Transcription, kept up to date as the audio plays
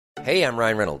Hey, I'm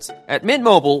Ryan Reynolds. At Mint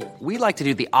Mobile, we like to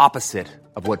do the opposite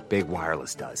of what Big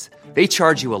Wireless does. They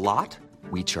charge you a lot,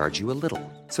 we charge you a little.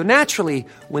 So naturally,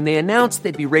 when they announced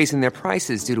they'd be raising their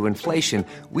prices due to inflation,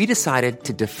 we decided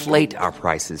to deflate our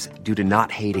prices due to not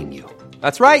hating you.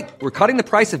 That's right. We're cutting the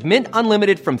price of Mint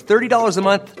Unlimited from $30 a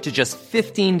month to just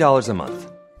 $15 a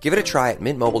month. Give it a try at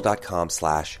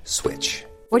mintmobile.com/switch.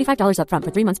 $45 up front for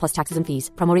 3 months plus taxes and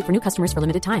fees. Promo rate for new customers for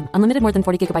limited time. Unlimited more than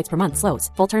 40 gigabytes per month. Slows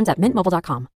full terms at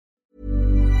mintmobile.com.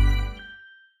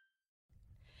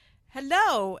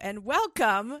 Hello and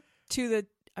welcome to the,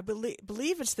 I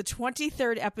believe it's the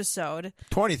 23rd episode.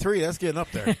 23, that's getting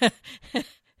up there.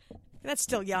 That's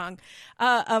still young.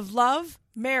 Of Love,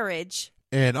 Marriage,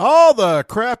 And all the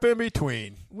crap in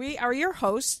between. We are your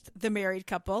hosts, the married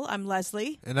couple. I'm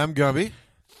Leslie. And I'm Gumby.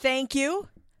 Thank you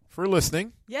for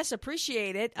listening. Yes,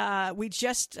 appreciate it. We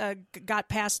just got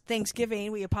past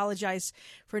Thanksgiving. We apologize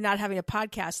for not having a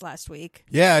podcast last week.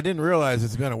 Yeah, I didn't realize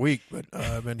it's been a week, but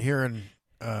I've been hearing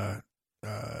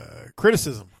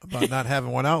criticism about not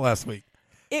having one out last week.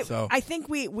 I think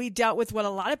we dealt with what a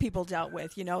lot of people dealt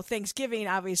with. You know, Thanksgiving,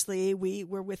 obviously, we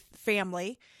were with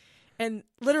family. And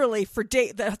literally for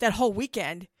that whole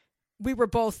weekend, we were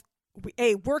both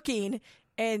working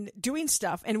and doing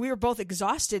stuff, and we were both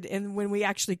exhausted. And when we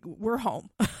actually were home,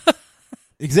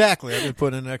 exactly, I've been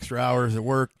putting in extra hours at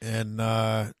work, and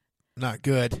not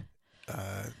good.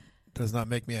 Does not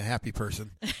make me a happy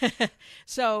person.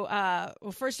 So,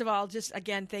 well, first of all, just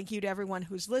again, thank you to everyone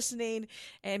who's listening.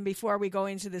 And before we go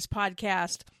into this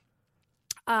podcast,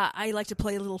 I like to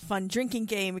play a little fun drinking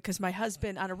game because my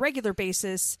husband, on a regular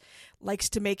basis, likes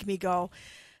to make me go.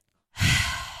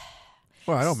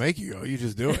 Well, I don't make you go. You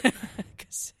just do it.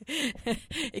 Because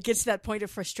it gets to that point of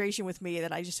frustration with me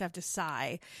that I just have to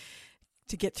sigh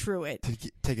to get through it.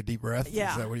 Take a deep breath?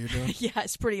 Yeah. Is that what you're doing?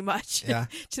 Yes, pretty much. Yeah?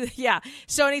 Yeah.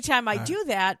 So anytime I do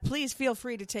that, please feel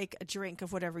free to take a drink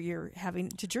of whatever you're having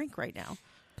to drink right now.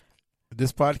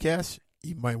 This podcast,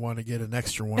 you might want to get an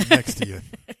extra one next to you.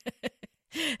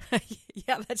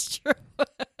 Yeah, that's true.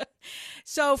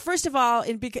 So first of all,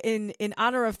 in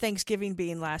honor of Thanksgiving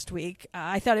being last week,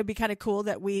 I thought it'd be kind of cool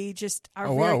that we just are.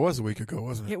 Oh wow, it was a week ago,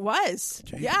 wasn't it? It was.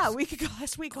 Jeez. Yeah, a week ago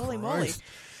last week. Holy moly!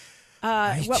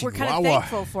 Nice What we're kind of chihuahua.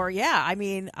 thankful for. Yeah, I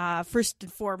mean, first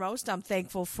and foremost, I'm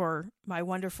thankful for my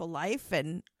wonderful life,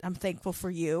 and I'm thankful for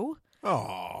you.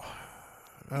 Oh,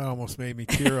 that almost made me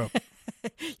tear up.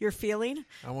 Your feeling?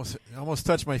 Almost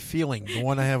touched my feeling, the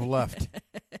one I have left.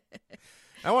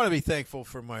 I want to be thankful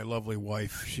for my lovely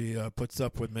wife. She puts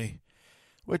up with me,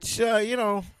 which,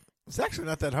 it's actually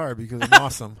not that hard because I'm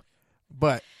awesome.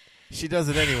 But she does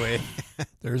it anyway.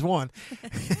 There's one.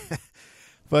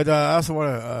 But I also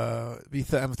want to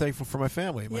I'm thankful for my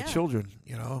family, my children,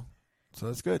 so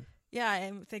that's good. Yeah,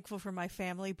 I'm thankful for my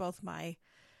family, both my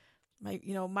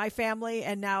family,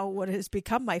 and now what has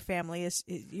become my family is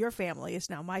your family is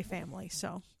now my family.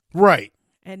 So right,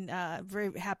 and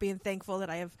very happy and thankful that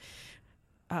I have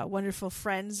wonderful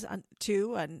friends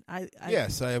too. And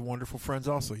yes, I have wonderful friends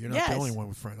also. You're not the only one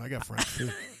with friends. I got friends too.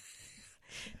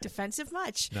 Defensive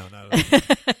much? No, not at all.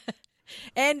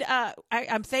 And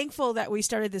I'm thankful that we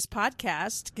started this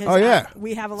podcast because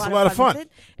we have a lot of fun with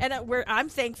it. And I'm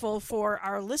thankful for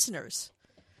our listeners.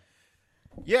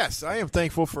 Yes, I am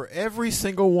thankful for every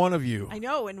single one of you. I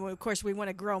know, and of course we want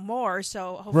to grow more,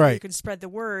 so hopefully you can spread the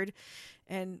word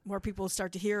and more people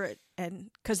start to hear it. And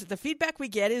because the feedback we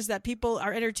get is that people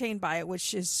are entertained by it,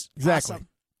 which is awesome.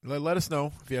 Let us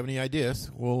know if you have any ideas.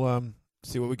 We'll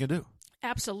see what we can do.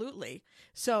 Absolutely.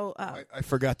 So I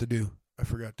forgot to. You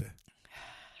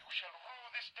shall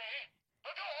rue this day.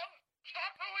 Adorn,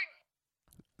 stop ruing.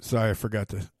 Sorry, I forgot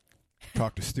to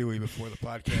talk to Stewie before the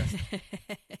podcast.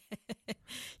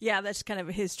 Yeah, that's kind of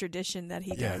his tradition that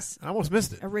he does. I almost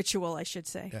missed it. A ritual, I should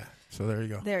say. Yeah, so there you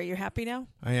go. There, you're happy now?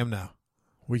 I am now.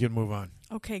 We can move on.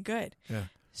 Okay, good. Yeah.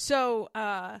 So,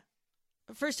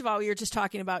 first of all, you're just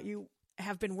talking about you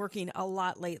have been working a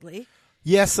lot lately.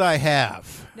 Yes, I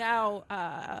have. Now,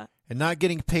 and not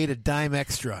getting paid a dime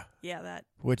extra. Yeah, that.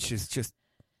 Which is just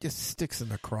sticks in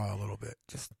the craw a little bit.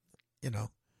 Just,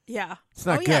 Yeah. It's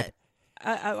not good.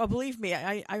 Believe me,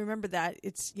 I remember that.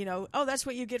 It's, that's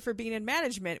what you get for being in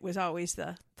management was always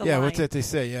the yeah, line. what's that they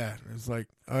say? Yeah. It's like,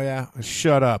 oh, yeah,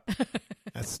 shut up.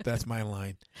 That's my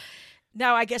line.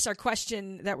 Now, I guess our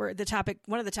question one of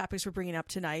the topics we're bringing up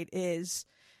tonight is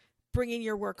bringing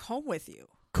your work home with you.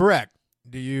 Correct.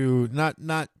 Do you,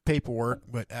 not paperwork,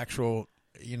 but actual,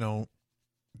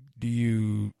 do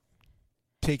you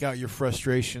take out your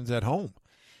frustrations at home?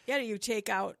 Yeah, do you take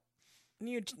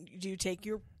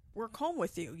your work home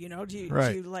with you? Do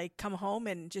you like come home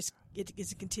and just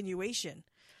it's a continuation?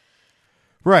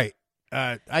 Right.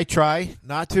 I try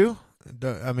not to.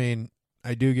 I mean,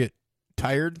 I do get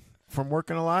tired from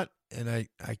working a lot, and I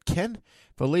can,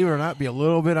 believe it or not, be a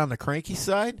little bit on the cranky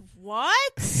side.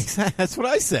 What? That's what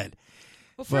I said.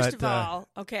 Well, first But, of all,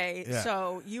 okay, yeah.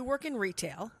 so you work in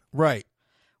retail, Right.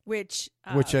 which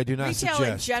Which I do not retail in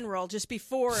suggest. general, just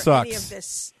before Sucks. any of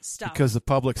this stuff. Because the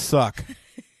public suck.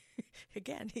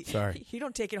 Again, Sorry. you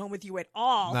don't take it home with you at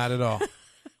all. Not at all.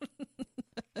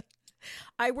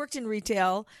 I worked in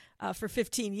retail for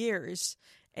 15 years,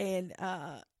 and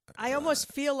I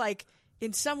almost feel like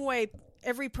in some way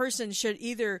every person should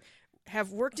either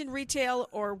have worked in retail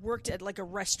or worked at like a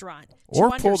restaurant. Or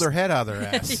pull their head out of their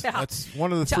ass. Yeah. That's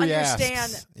one of the to three understand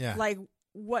asks. Yeah. like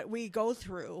what we go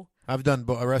through. I've done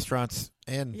restaurants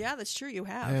and Yeah, that's true. You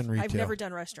have. And I've retail. never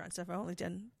done restaurants. I've only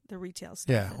done the retail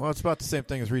stuff. yeah. Well, it's about the same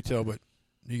thing as retail, but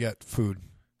you got food.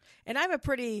 And I'm a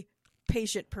pretty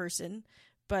patient person,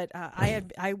 but I've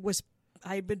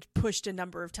been pushed a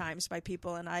number of times by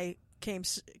people, and I came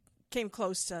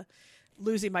close to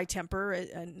losing my temper,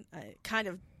 and I kind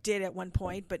of did at one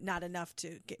point, but not enough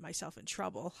to get myself in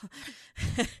trouble.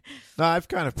 No, I've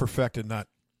kind of perfected not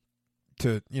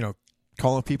to,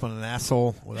 calling people an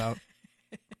asshole without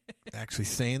actually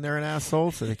saying they're an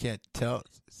asshole, so they can't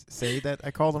say that I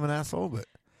call them an asshole. But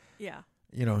Yeah.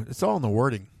 it's all in the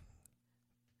wording,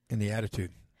 in the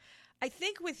attitude. I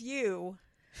think with you,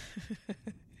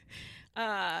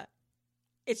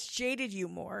 it's jaded you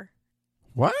more.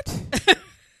 What?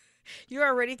 You're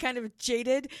already kind of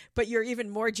jaded, but you're even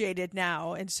more jaded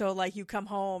now. And so, like, you come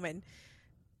home and,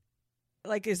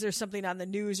 like, is there something on the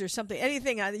news or something?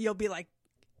 Anything, you'll be like,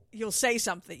 you'll say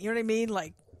something. You know what I mean?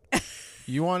 Like,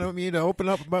 You want me to open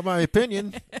up about my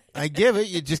opinion? I give it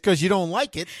just because you don't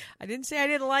like it. I didn't say I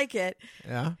didn't like it.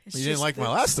 Yeah, It's you didn't just like my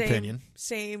the last opinion.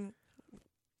 Same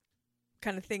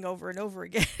kind of thing over and over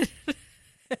again.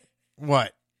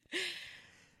 What?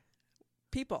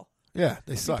 People. Yeah,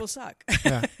 they suck. People suck.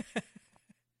 Yeah.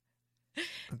 I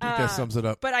think that sums it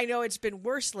up. But I know it's been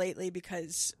worse lately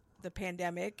because the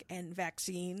pandemic and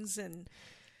vaccines and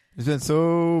It's been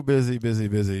so busy,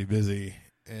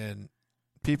 and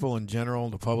people in general,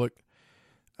 the public.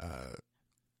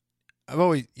 I've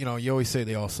always, you always say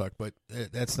they all suck, but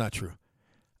that's not true.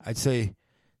 I'd say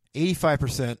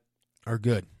 85% are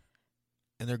good,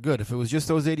 and they're good. If it was just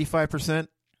those 85%,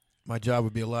 my job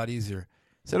would be a lot easier.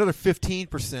 It's that other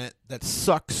 15% that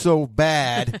suck so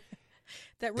bad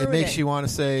that it ruin makes you want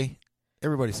to say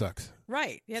everybody sucks.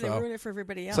 Right. Yeah, they So, ruin it for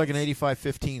everybody else. It's like an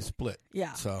 85-15 split.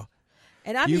 Yeah. So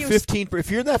And I'm you used 15.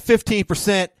 If you're in that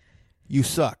 15%, you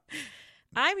suck.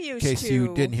 I'm In used case to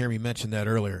you didn't hear me mention that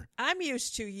earlier. I'm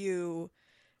used to you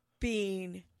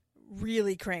being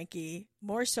really cranky,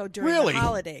 more so during Really? the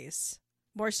holidays,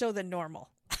 more so than normal.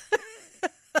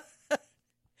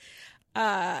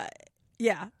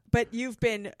 Yeah, but you've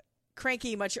been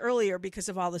cranky much earlier because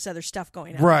of all this other stuff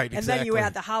going on. Right, And then you exactly.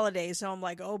 add the holidays, so I'm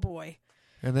like, oh boy.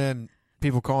 And then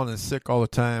people calling in sick all the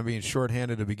time, being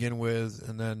shorthanded to begin with,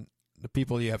 and then the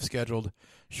people you have scheduled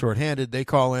shorthanded, they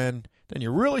call in, then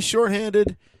you're really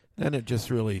shorthanded, then it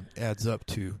just really adds up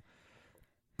to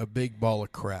a big ball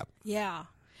of crap. Yeah.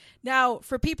 Now,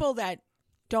 for people that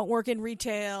don't work in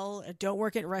retail, don't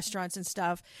work at restaurants and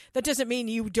stuff, that doesn't mean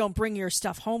you don't bring your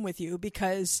stuff home with you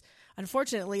because,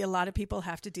 unfortunately, a lot of people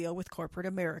have to deal with corporate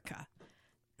America.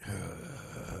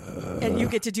 And you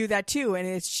get to do that too. And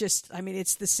it's just,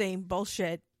 it's the same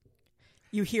bullshit.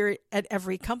 You hear it at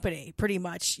every company, pretty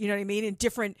much. You know what I mean? In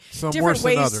different Some different worse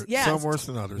ways. than others. Yeah, Some worse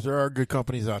than others. There are good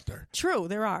companies out there. True,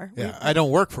 there are. Yeah, I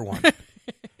don't work for one,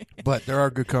 but there are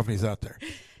good companies out there.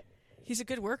 He's a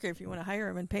good worker if you want to hire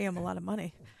him and pay him a lot of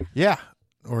money. Yeah,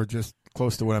 or just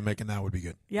close to what I'm making now would be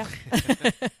good. Yeah.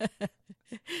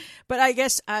 But I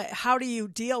guess, how do you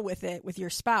deal with it with your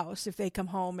spouse if they come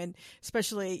home and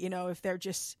especially, if they're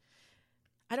just,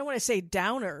 I don't want to say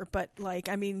downer, but Well,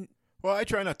 I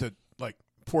try not to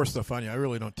pour stuff on you. I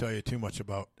really don't tell you too much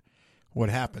about what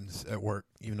happens at work,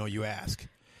 even though you ask.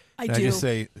 I And do. I just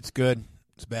say it's good,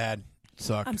 it's bad, it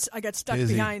sucked, I got stuck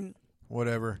busy, behind,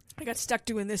 whatever. I got stuck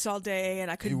doing this all day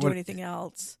and I couldn't do anything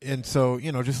else. And so,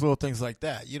 just little things like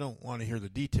that. You don't want to hear the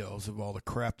details of all the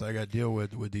crap that I got to deal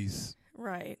with these,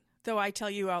 Right. Though I tell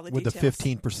you all the with details.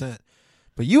 the 15%.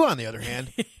 But you, on the other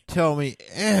hand, tell me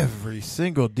every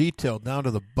single detail down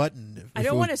to the button. If I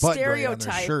don't want to to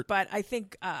stereotype, but I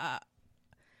think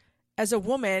as a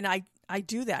woman, I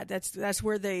do that. That's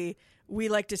where we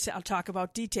like to talk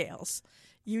about details.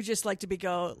 You just like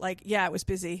to yeah, it was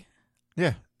busy.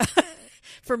 Yeah.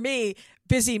 For me,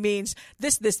 busy means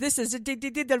this is.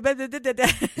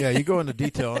 Yeah, you go into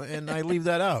detail, and I leave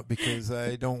that out because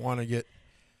I don't want to get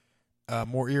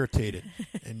more irritated.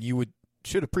 And you would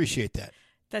should appreciate that.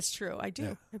 That's true. I do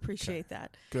Yeah. appreciate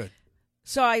that. Good.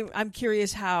 So I'm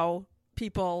curious how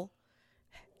people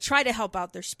try to help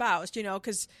out their spouse,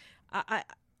 because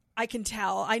I can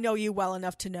tell. I know you well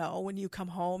enough to know when you come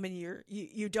home and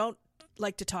you don't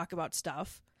like to talk about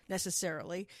stuff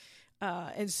necessarily,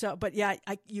 but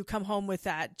you come home with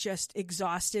that just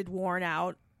exhausted, worn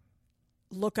out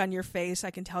look on your face.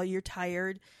 I can tell you're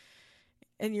tired,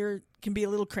 and can be a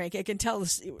little cranky. I can tell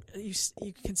you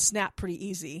can snap pretty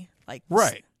easy, like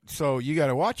Right. So you got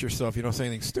to watch yourself. You don't say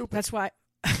anything stupid. That's why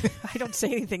I don't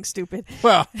say anything stupid.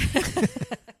 Well,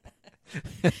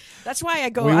 that's why I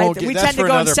go. We tend to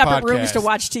go in separate rooms to podcast.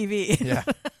 watch TV. yeah.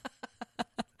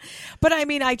 But I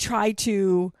mean, I try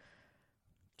to.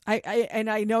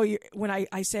 I know when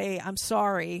I say I'm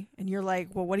sorry, and you're like,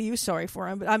 well, what are you sorry for?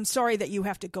 I'm sorry that you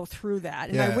have to go through that,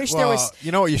 and I wish there was.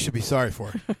 You know what you should be sorry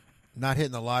for? Not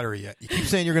hitting the lottery yet. You keep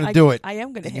saying you're going to do it. I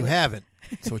am going to and hit you it. haven't.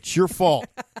 So it's your fault.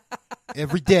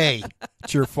 Every day,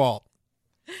 it's your fault.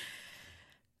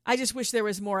 I just wish there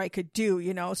was more I could do,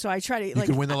 So I try to. You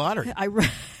could win the lottery. I I've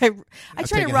try to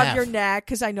taken rub half. your neck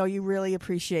because I know you really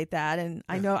appreciate that, and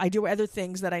I know I do other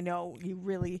things that I know you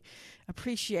really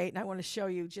appreciate, and I want to show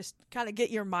you, just kind of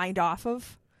get your mind off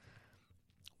of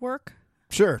work,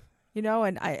 Sure.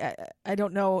 And I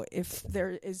don't know if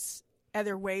there is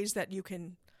other ways that you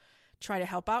can try to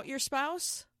help out your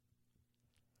spouse,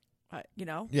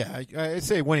 Yeah, I'd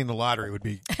say winning the lottery would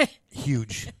be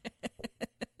huge.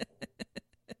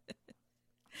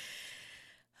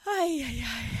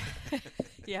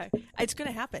 Yeah, it's going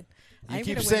to happen. You I'm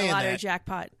keep going to win saying the lottery that.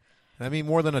 jackpot. I mean,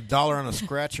 more than $1 on a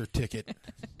scratcher ticket.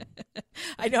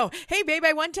 I know. Hey, babe,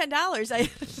 I won $10.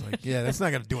 It's like, yeah, that's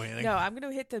not going to do anything. No, I'm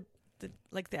going to hit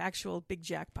the actual big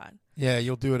jackpot. Yeah,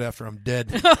 you'll do it after I'm dead.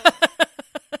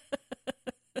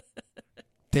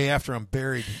 Day after I'm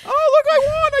buried. Oh, look, I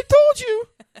won! I told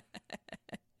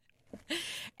you.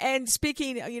 And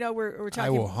speaking, we're talking. I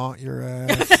will haunt your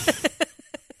ass.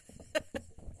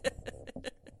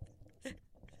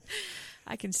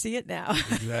 I can see it now.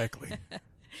 Exactly.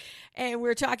 And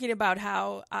we're talking about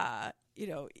how,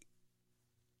 in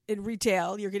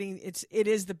retail, it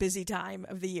is the busy time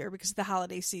of the year because of the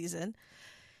holiday season,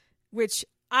 which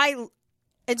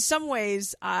in some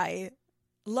ways, I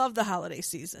love the holiday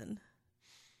season.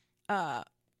 But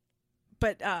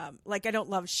I don't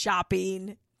love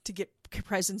shopping to get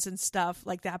presents and stuff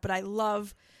like that, but I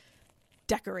love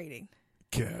decorating.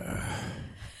 God.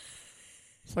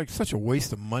 It's like such a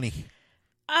waste of money.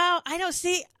 Oh, I don't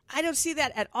see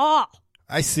that at all.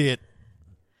 I see it.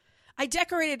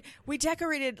 We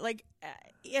decorated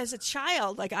as a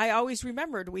child. Like, I always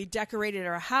remembered, we decorated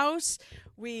our house.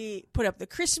 We put up the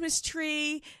Christmas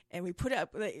tree, and we put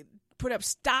up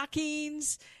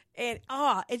stockings, and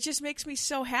it just makes me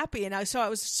so happy. And I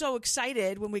was so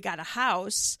excited when we got a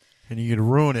house. And you could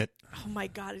ruin it. Oh my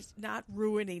God, it's not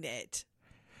ruining it.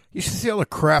 You should see all the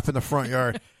crap in the front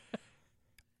yard.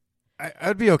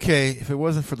 I'd be okay if it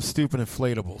wasn't for the stupid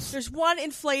inflatables. There's one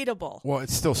inflatable. Well,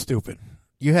 it's still stupid.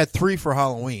 You had 3 for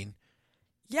Halloween.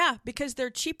 Yeah, because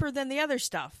they're cheaper than the other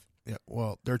stuff. Yeah,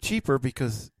 well, they're cheaper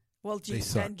because Well, they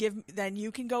suck. then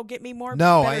you can go get me more.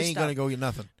 No, better I ain't stuff. gonna go get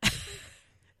nothing.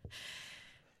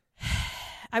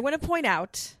 I want to point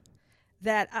out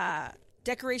that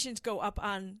decorations go up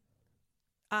on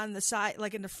the side,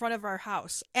 like in the front of our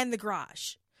house and the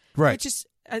garage, Right. which is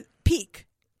a peak.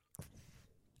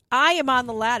 I am on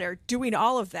the ladder doing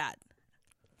all of that.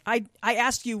 I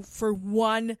asked you for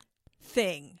one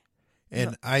thing.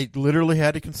 And I literally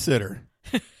had to consider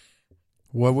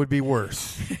what would be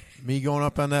worse, me going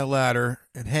up on that ladder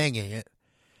and hanging it,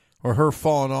 or her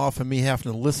falling off and me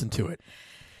having to listen to it.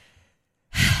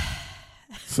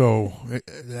 So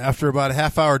after about a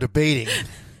half hour debating,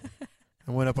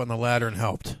 I went up on the ladder and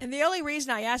helped. And the only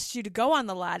reason I asked you to go on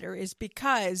the ladder is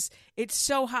because it's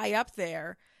so high up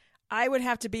there. I would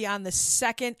have to be on the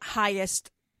second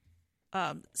highest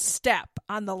step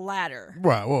on the ladder.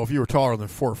 Well, if you were taller than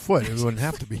 4 foot, it wouldn't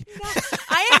have to be.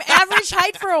 I am average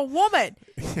height for a woman.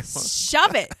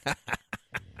 Shove it.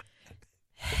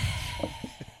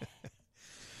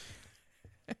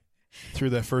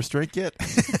 Through that first drink yet?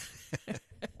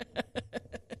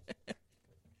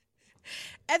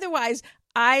 Otherwise,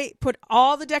 I put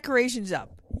all the decorations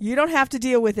up. You don't have to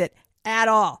deal with it at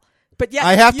all. But yet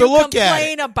I have to look at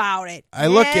complain about it. I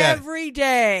look at it. every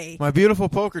day. My beautiful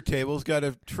poker table's got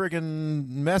a friggin'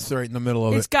 mess right in the middle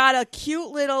of It's it. got a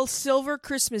cute little silver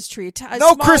Christmas tree. A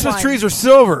No small Christmas one. trees are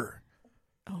silver.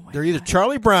 Oh my They're either God.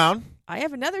 Charlie Brown. I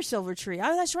have another silver tree.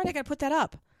 Oh, that's right. I got to put that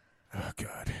up. Oh,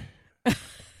 God.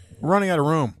 We're running out of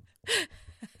room.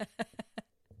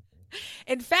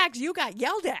 In fact, you got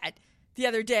yelled at the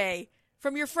other day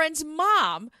from your friend's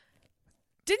mom,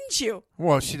 didn't you?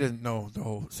 Well, she didn't know the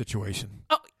whole situation.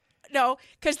 Oh, no,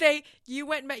 because you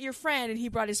went and met your friend, and he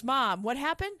brought his mom. What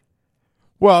happened?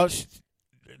 Well,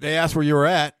 they asked where you were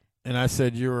at, and I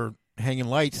said you were hanging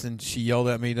lights, and she yelled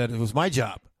at me that it was my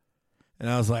job. And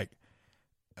I was like,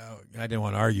 oh, I didn't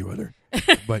want to argue with her.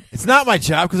 But it's not my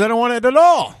job because I don't want it at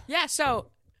all. Yeah, so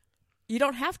you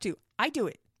don't have to. I do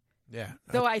it. Yeah.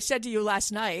 Though I said to you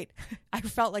last night, I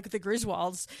felt like the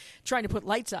Griswolds trying to put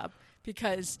lights up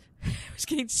because I was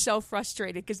getting so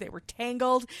frustrated because they were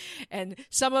tangled, and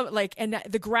some of and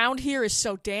the ground here is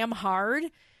so damn hard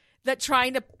that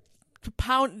trying to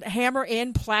hammer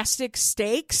in plastic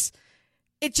stakes,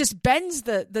 it just bends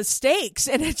the stakes,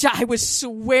 and I was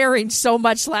swearing so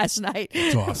much last night.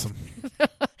 It's awesome.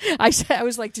 I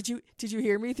was like, did you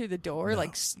hear me through the door,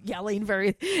 like yelling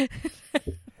very.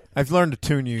 I've learned to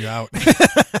tune you out. I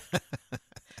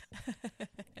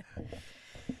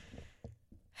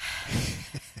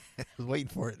was waiting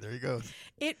for it. There he goes.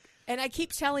 And I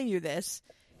keep telling you this.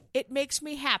 It makes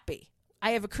me happy.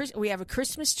 We have a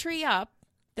Christmas tree up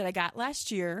that I got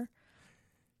last year.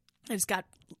 And it's got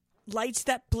lights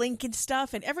that blink and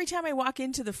stuff. And every time I walk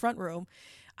into the front room,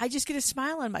 I just get a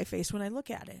smile on my face when I look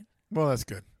at it. Well, that's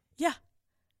good. Yeah.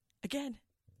 Again,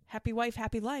 happy wife,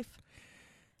 happy life.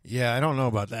 Yeah, I don't know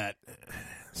about that.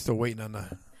 Still waiting on the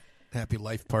happy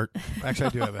life part. Actually,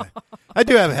 I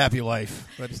do have a happy life,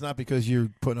 but it's not because you're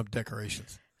putting up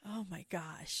decorations. Oh my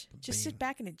gosh! Just sit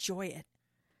back and enjoy it.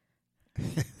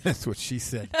 That's what she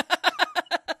said.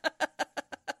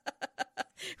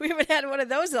 We haven't had one of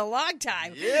those in a long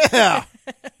time. Yeah,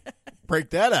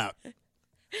 break that out.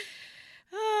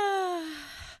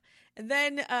 And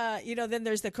then, then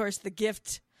there's of course the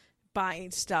gift buying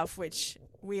stuff, which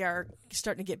we are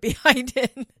starting to get behind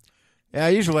in. Yeah, I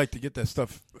usually like to get that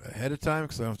stuff ahead of time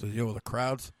because I don't have to deal with the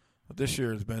crowds. But this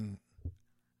year has been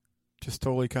just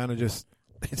totally kind of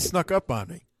it snuck up on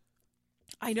me.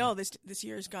 I know this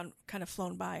year has gone kind of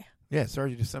flown by. Yeah, it's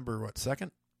already December,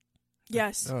 2nd?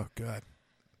 Yes. Oh, God.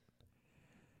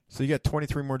 So you got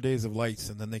 23 more days of lights,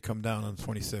 and then they come down on the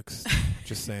 26th.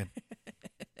 Just saying.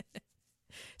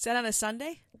 Is that on a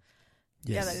Sunday?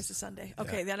 Yes. Yeah, that is a Sunday.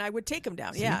 Okay, Yeah. Then I would take them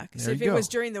down. See? Yeah, because There if you it go. was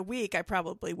during the week, I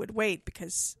probably would wait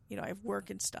because, I have work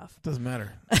and stuff. Doesn't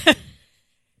matter.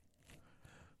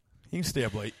 You can stay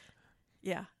up late.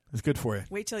 Yeah. It's good for you.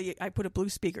 Wait till I put a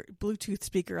Bluetooth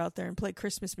speaker out there and play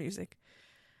Christmas music.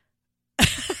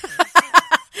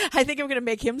 I think I'm going to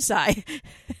make him sigh.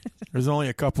 There's only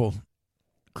a couple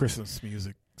Christmas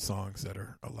music songs that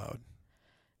are allowed.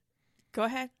 Go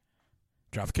ahead.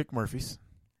 Dropkick Murphys.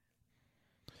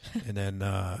 And then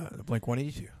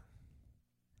Blink-182.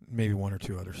 Maybe one or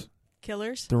two others.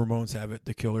 Killers? The Ramones have it.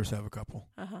 The Killers have a couple.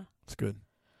 Uh-huh. It's good.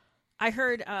 I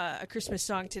heard a Christmas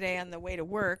song today on the way to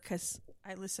work because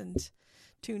I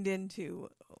tuned into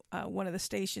one of the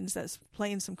stations that's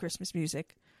playing some Christmas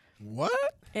music. What?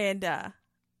 And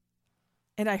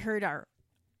I heard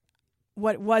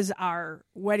what was our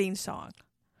wedding song,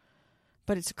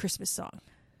 but it's a Christmas song.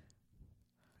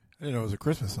 I didn't know it was a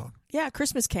Christmas song. Yeah,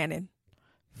 Christmas Canon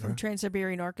from Yeah.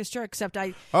 Trans-Siberian Orchestra, except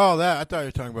I... Oh, I thought you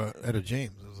were talking about Etta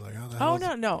James. I was like, how the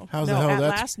hell? No. How's no, the hell at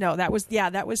that's... last, no, that was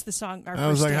the song. Our I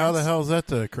was first like, how the dance. hell is that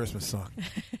the Christmas song?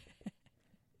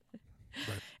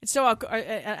 So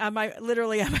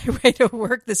literally on my way to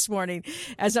work this morning,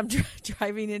 as I'm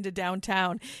driving into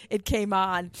downtown, it came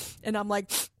on, and I'm like,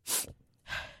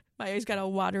 my eyes got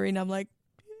all watering. I'm like,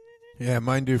 Yeah,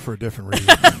 mine do for a different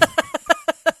reason.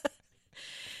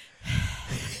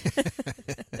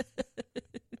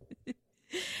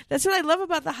 that's what I love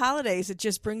about the holidays. It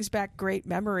just brings back great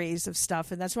memories of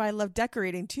stuff, and that's why I love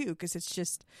decorating too, because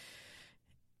it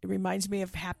reminds me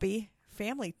of happy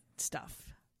family stuff.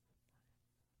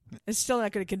 It's still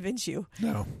not going to convince you.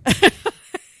 No.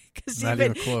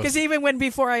 Because even when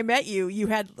before I met you, you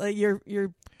had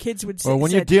your kids would say. Well,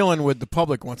 when you're dealing with the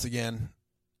public once again,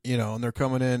 and they're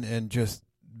coming in and just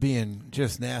being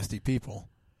just nasty people,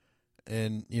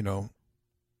 and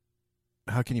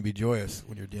how can you be joyous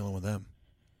when you're dealing with them?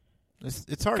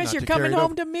 It's hard because not you're to coming carry it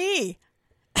home over. to me.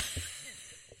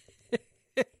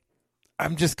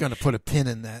 I'm just going to put a pin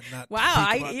in that. Not Wow,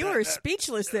 think about you that. were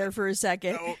speechless there for a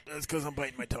second. No, that's because I'm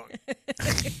biting my tongue.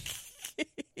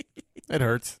 It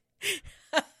hurts.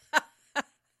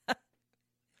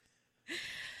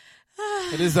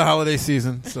 It is the holiday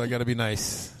season, so I got to be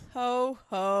nice. Ho,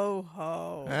 ho,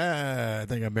 ho. I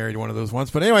think I married one of those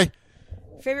once. But anyway.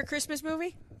 Favorite Christmas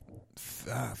movie?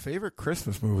 Favorite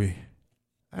Christmas movie?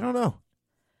 I don't know.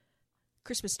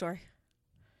 Christmas Story.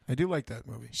 I do like that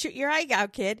movie. Shoot your eye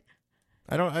out, kid.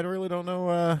 I really don't know.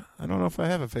 I don't know if I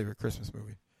have a favorite Christmas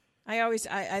movie.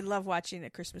 I love watching A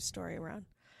Christmas Story around.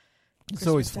 It's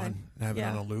always Christmas fun time. having it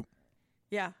Yeah. on a loop.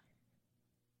 Yeah.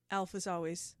 Elf is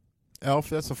always, Elf,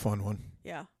 that's a fun one.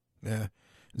 yeah. Yeah.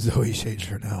 Zoe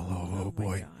Chanel. Oh, my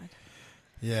boy. God.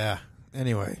 Yeah.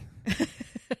 Anyway.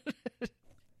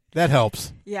 That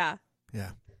helps. Yeah.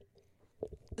 Yeah.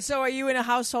 So are you in a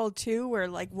household too where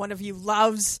like one of you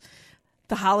loves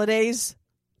the holidays,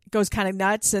 goes kind of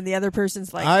nuts, and the other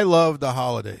person's like, I love the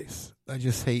holidays. I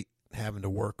just hate having to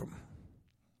work them.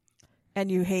 and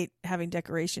you hate having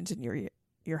decorations in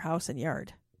your house and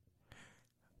yard?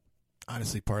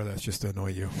 Honestly, part of that's just to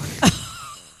annoy you.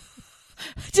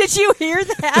 Did you hear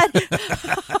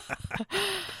that?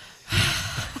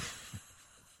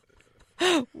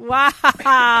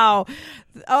 Wow.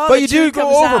 Oh, But the you do truth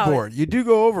comes go out. overboard. You do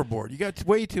go overboard. You got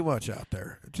way too much out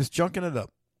there. Just junking it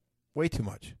up. Way too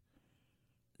much.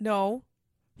 No,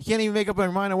 You can't even make up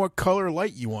your mind on what color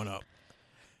light you want up.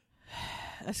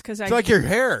 that's because It's like your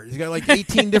hair. You got like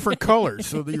 18 different colors.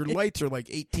 So that your lights are like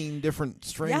 18 different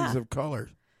strains Yeah. of colors.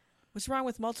 What's wrong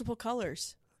with multiple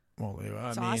colors? Well, I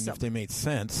It's mean, awesome. if they made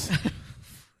sense.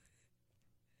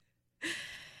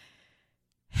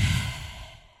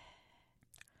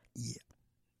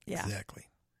 Yeah, Exactly.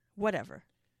 whatever.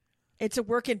 It's a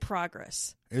work in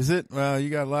progress. Is it? Well, you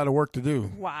got a lot of work to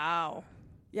do. Wow.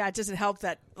 Yeah, it doesn't help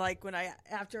that like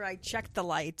after I checked the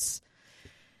lights,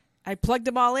 I plugged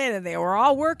them all in and they were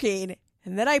all working,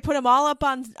 and then I put them all up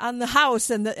on the house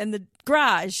and the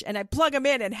garage, and I plug them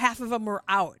in and half of them were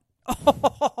out.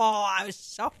 Oh, I was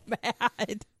so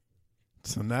mad.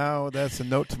 So now that's a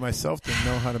note to myself to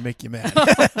know how to make you mad.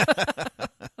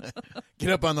 Get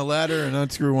up on the ladder and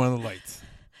unscrew one of the lights.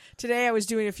 Today I was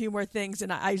doing a few more things,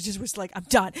 and I just was like, I'm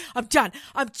done. I'm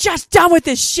just done with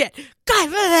this shit.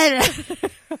 God.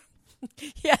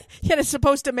 Yeah, it's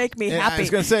supposed to make me Yeah, happy. I was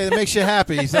going to say, it makes you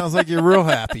happy. Sounds like you're real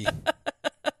happy.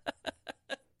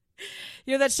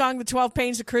 You know that song, The 12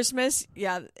 Pains of Christmas?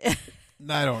 Yeah.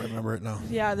 I don't remember it, no.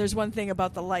 Yeah, there's one thing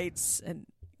about the lights, and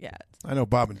yeah. I know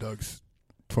Bob and Doug's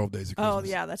 12 Days of Christmas. Oh,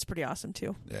 yeah, that's pretty awesome,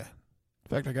 too. Yeah. In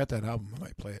fact, I got that album. I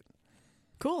might play it.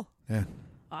 Cool. Yeah.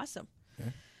 Awesome.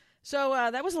 Yeah. So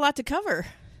that was a lot to cover.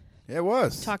 Yeah, it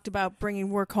was. Talked about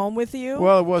bringing work home with you.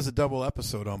 Well, it was a double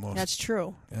episode almost. That's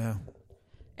true. Yeah.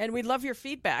 And we'd love your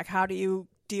feedback. How do you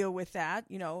deal with that?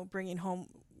 You know, bringing home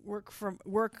work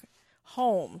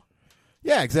home.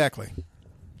 Yeah, exactly.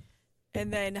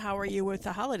 And then how are you with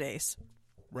the holidays?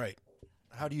 Right.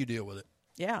 How do you deal with it?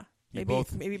 Yeah. You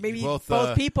Maybe both,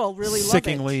 both people really love it.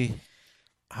 sickeningly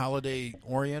holiday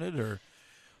oriented, or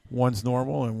one's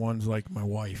normal and one's like my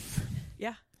wife.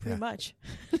 Yeah, pretty Yeah. much.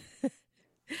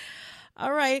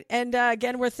 All right. And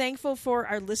again, we're thankful for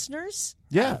our listeners.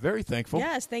 Yeah, very thankful.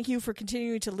 Yes, thank you for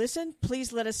continuing to listen.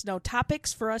 Please let us know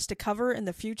topics for us to cover in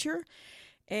the future.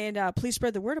 And please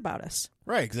spread the word about us.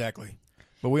 Right, exactly.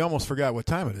 But we almost forgot what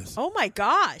time it is. Oh, my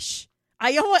gosh.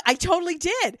 I totally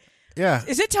did. Yeah.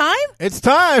 Is it time? It's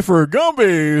time for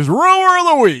Gumby's Rumor of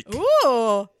the Week.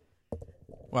 Ooh.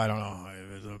 Well, I don't know.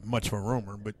 It was much of a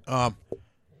rumor, but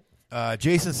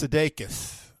Jason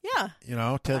Sudeikis. Yeah. You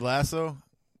know, Ted Lasso.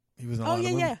 He was in a lot of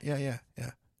movies. Yeah.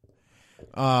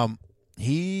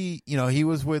 He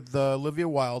was with Olivia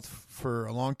Wilde for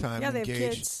a long time. Yeah, they have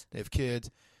engaged. kids. They have kids.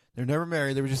 They're never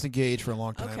married. They were just engaged for a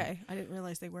long time. Okay. I didn't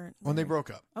realize they weren't. When they married. broke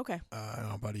up. Okay. I don't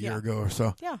know, about a Yeah. year ago or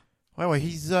so. Yeah. Anyway,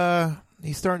 he's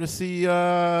starting to see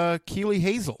Keely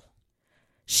Hazel.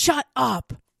 Shut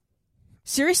up.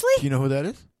 Seriously? Do you know who that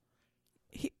is?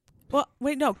 Well,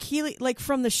 wait, no. Keely, like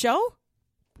from the show?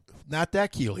 Not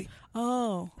that Keely.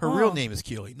 Oh. Her real name is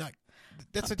Keely. Not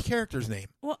that's a character's name.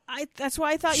 Well, that's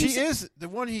why I thought She you said. is the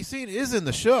one he's seen is in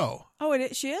the show. Oh,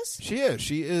 she is? She is.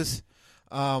 She is.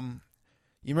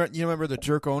 You remember the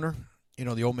jerk owner? You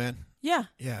know, the old man. Yeah.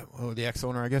 Yeah, the ex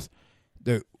owner, I guess.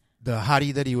 The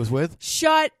hottie that he was with.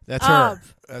 Shut That's up. her.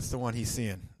 That's the one he's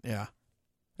seeing. Yeah,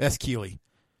 that's Keely.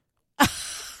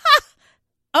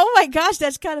 Oh my gosh,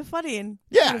 that's kind of funny and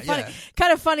Yeah, kind of funny, yeah.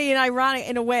 kind of funny and ironic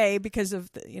in a way because of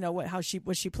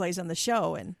what she plays on the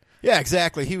show and Yeah,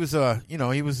 exactly. He was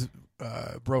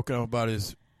broken up about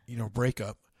his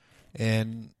breakup,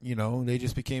 and they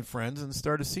just became friends and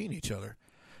started seeing each other,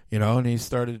 and he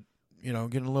started getting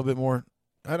a little bit more.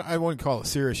 I wouldn't call it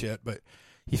serious yet, but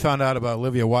he found out about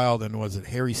Olivia Wilde and was it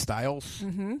Harry Styles?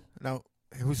 Mm-hmm. Now,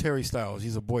 who's Harry Styles?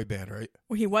 He's a boy band, right?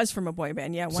 well, he was from a boy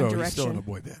band, yeah, One so Direction. he's still in a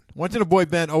boy band. Once in a boy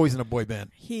band, always in a boy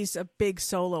band. He's a big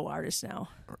solo artist now.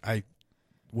 I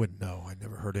wouldn't know. I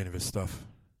never heard any of his stuff.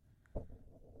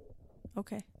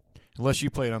 Okay. Unless you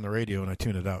play it on the radio and I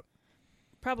tune it out.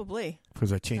 Probably.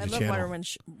 Because I changed I the love channel.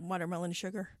 watermelon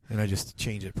sugar, And I just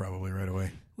changed it probably right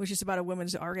away. which is about a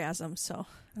woman's orgasm. So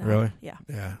Really? yeah.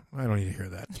 Yeah, I don't need to hear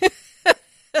that.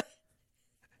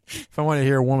 If I want to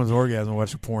hear a woman's orgasm,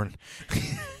 watch the porn.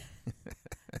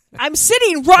 I'm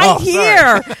sitting right Oh,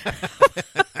 here.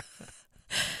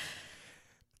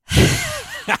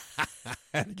 I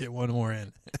had to get one more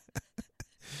in.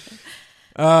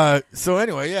 So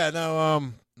anyway, yeah,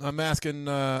 no, I'm asking,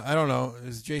 I don't know,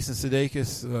 is Jason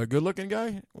Sudeikis a good-looking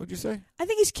guy, would you say? I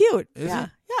think he's cute. Is yeah.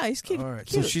 Yeah, he's cute. All right,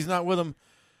 Cute. so she's not with him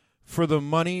for the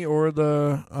money or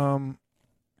the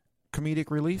comedic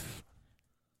relief?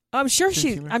 I'm sure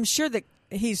Since you- I'm sure that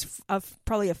he's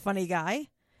probably a funny guy.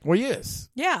 Well, he is.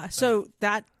 Yeah, so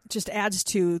that just adds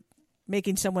to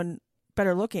making someone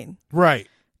better looking. Right.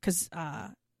 Because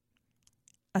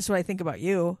that's what I think about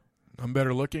you. I'm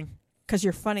better looking Because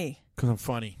you're funny. because I'm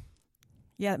funny.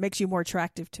 Yeah, it makes you more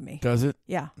attractive to me. Does it?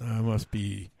 Yeah. I must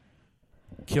be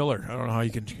killer. I don't know how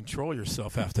you can control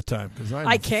yourself half the time because I'm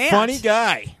I a can't. funny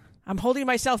guy. I'm holding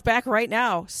myself back right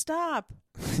now. Stop.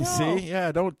 No. See?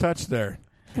 Yeah, don't touch there.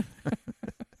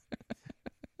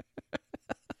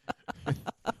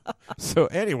 So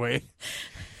anyway,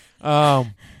 yeah.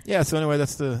 So anyway,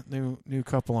 that's the new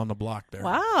couple on the block there.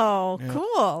 Wow, Yeah.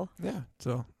 cool. Yeah.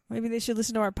 So Maybe they should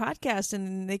listen to our podcast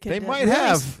and they could. they might really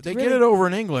have. They really- get it over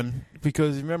in England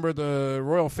because remember the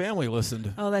royal family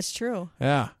listened. Oh, that's true.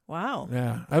 Yeah. Wow.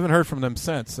 Yeah. I haven't heard from them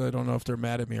since. I don't know if they're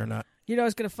mad at me or not. You know, I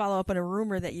was going to follow up on a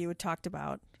rumor that you had talked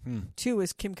about. Hmm. Too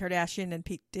is Kim Kardashian and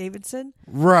Pete Davidson,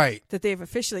 Right. that they've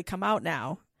officially come out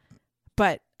now.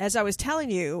 But as I was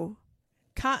telling you,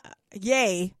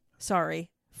 Ye,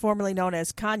 formerly known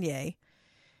as Kanye,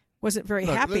 wasn't very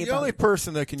Look, happy the about only it.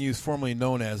 person that can use formerly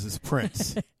known as is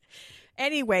Prince.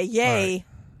 Anyway, Ye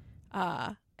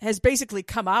has basically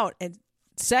come out and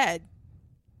said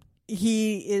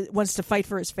he wants to fight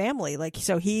for his family.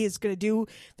 So he is going to do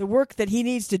the work that he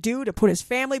needs to do to put his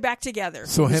family back together.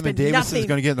 So There's him and been Davidson's nothing-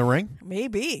 going to get in the ring?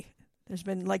 Maybe. There's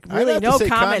been I'd really have to no say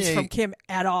comments Kanye- from Kim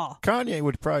at all. Kanye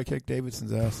would probably kick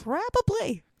Davidson's ass.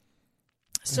 Probably.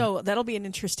 So that'll be an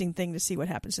interesting thing to see what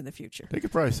happens in the future. They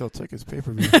could probably sell tickets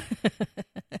pay-per-view.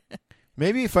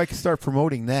 Maybe if I could start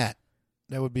promoting that,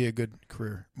 that would be a good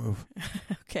career move.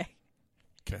 Okay.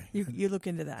 Okay. You look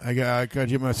into that. I got to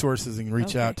get my sources and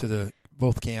reach Okay. out to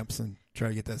both camps and try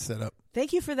to get that set up.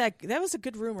 Thank you for that. That was a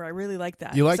good rumor. I really like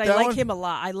that. You like 'Cause that I like one? him a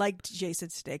lot. I liked Jason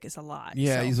Sudeikis a lot.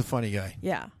 Yeah, so, he's a funny guy.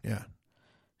 yeah. Yeah.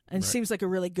 And Right. seems like a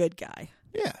really good guy.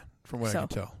 Yeah, from what I So, can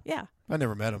tell. Yeah. I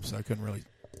never met him, so I couldn't really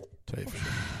tell you for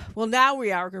sure. Well, now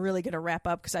we are really going to wrap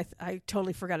up because I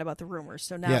totally forgot about the rumors.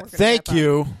 So now Yeah, we're going to thank wrap up.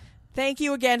 you. Thank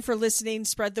you again for listening.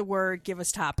 Spread the word. Give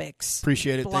us topics.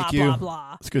 Appreciate it. Blah, Thank you. blah,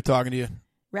 blah. It's good talking to you.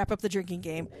 Wrap up the drinking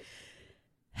game.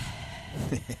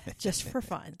 Just for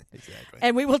fun. Exactly.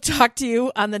 And we will talk to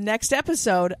you on the next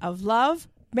episode of Love,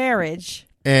 Marriage.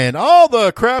 And all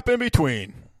the crap in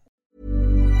between.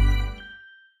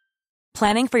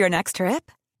 Planning for your next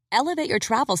trip? Elevate your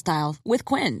travel style with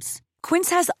Quince. Quince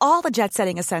has all the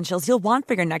jet-setting essentials you'll want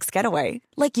for your next getaway,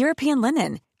 like European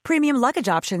linen, premium luggage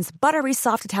options, buttery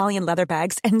soft Italian leather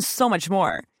bags, and so much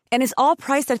more. And is all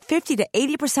priced at 50 to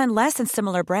 80% less than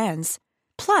similar brands.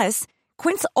 Plus,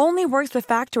 Quince only works with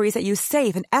factories that use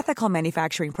safe and ethical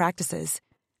manufacturing practices.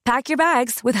 Pack your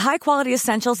bags with high-quality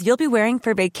essentials you'll be wearing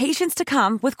for vacations to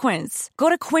come with Quince. Go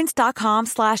to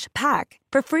quince.com/pack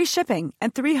for free shipping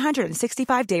and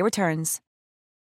 365-day returns.